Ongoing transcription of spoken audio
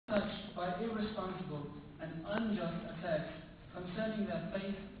irresponsible and unjust attacks concerning their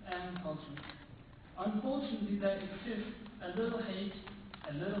faith and culture. Unfortunately, there exists a little hate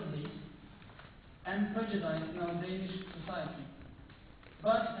and prejudice in our Danish society,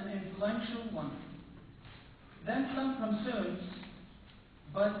 but an influential one. Then some concerns,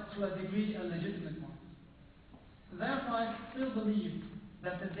 but to a degree a legitimate one. Therefore, I still believe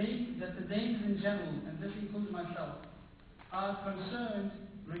that the Danes in general, and this includes myself, are concerned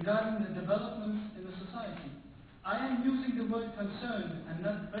regarding the developments in the society. I am using the word concerned and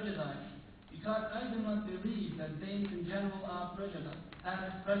not prejudiced, because I do not believe that Danes in general are prejudiced,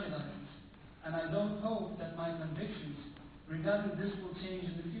 and I don't hope that my convictions regarding this will change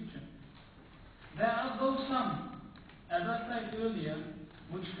in the future. There are though some, as I said earlier,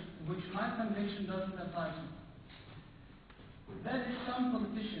 which my conviction doesn't apply to. That is some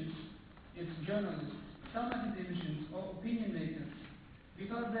politicians, it's journalists, some academicians or opinion makers,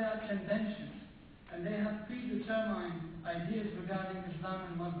 because they are tendentious and they have predetermined ideas regarding Islam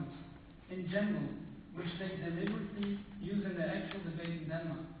and Muslims in general, which they deliberately use in the actual debate in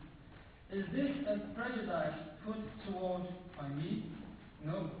Denmark. Is this a prejudice put toward by me?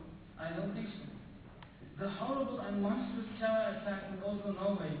 No, I don't think so. The horrible and monstrous terror attacks in Oslo,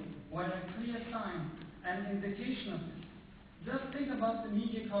 Norway, were a clear sign and indication of this. Just think about the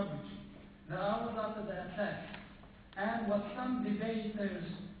media coverage, the hours after the attack, and what some debaters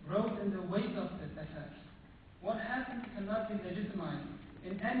wrote in the wake of the attack. What happened cannot be legitimized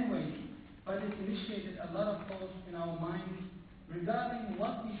in any way, but it initiated a lot of thoughts in our minds regarding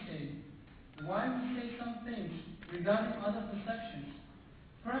what we say, why we say some things, regarding other perceptions,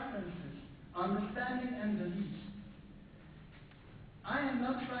 preferences, understanding and beliefs. I am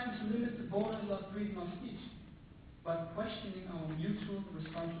not trying to limit the borders of freedom of speech, but questioning our mutual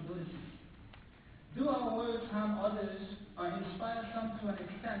responsibilities. Do our words harm others or inspire some to an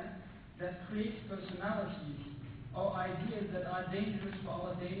extent that creates personalities or ideas that are dangerous for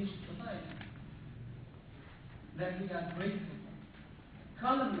our Danish society, that we are grateful for?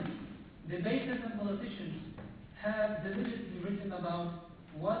 Columnists, debaters and politicians have diligently written about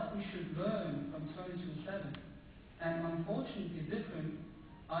what we should learn from 22/7, and unfortunately different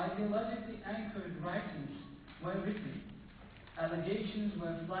ideologically anchored writings were written. Allegations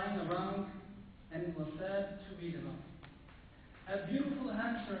were flying around, and it was sad to read about. A beautiful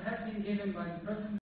answer had been given by the President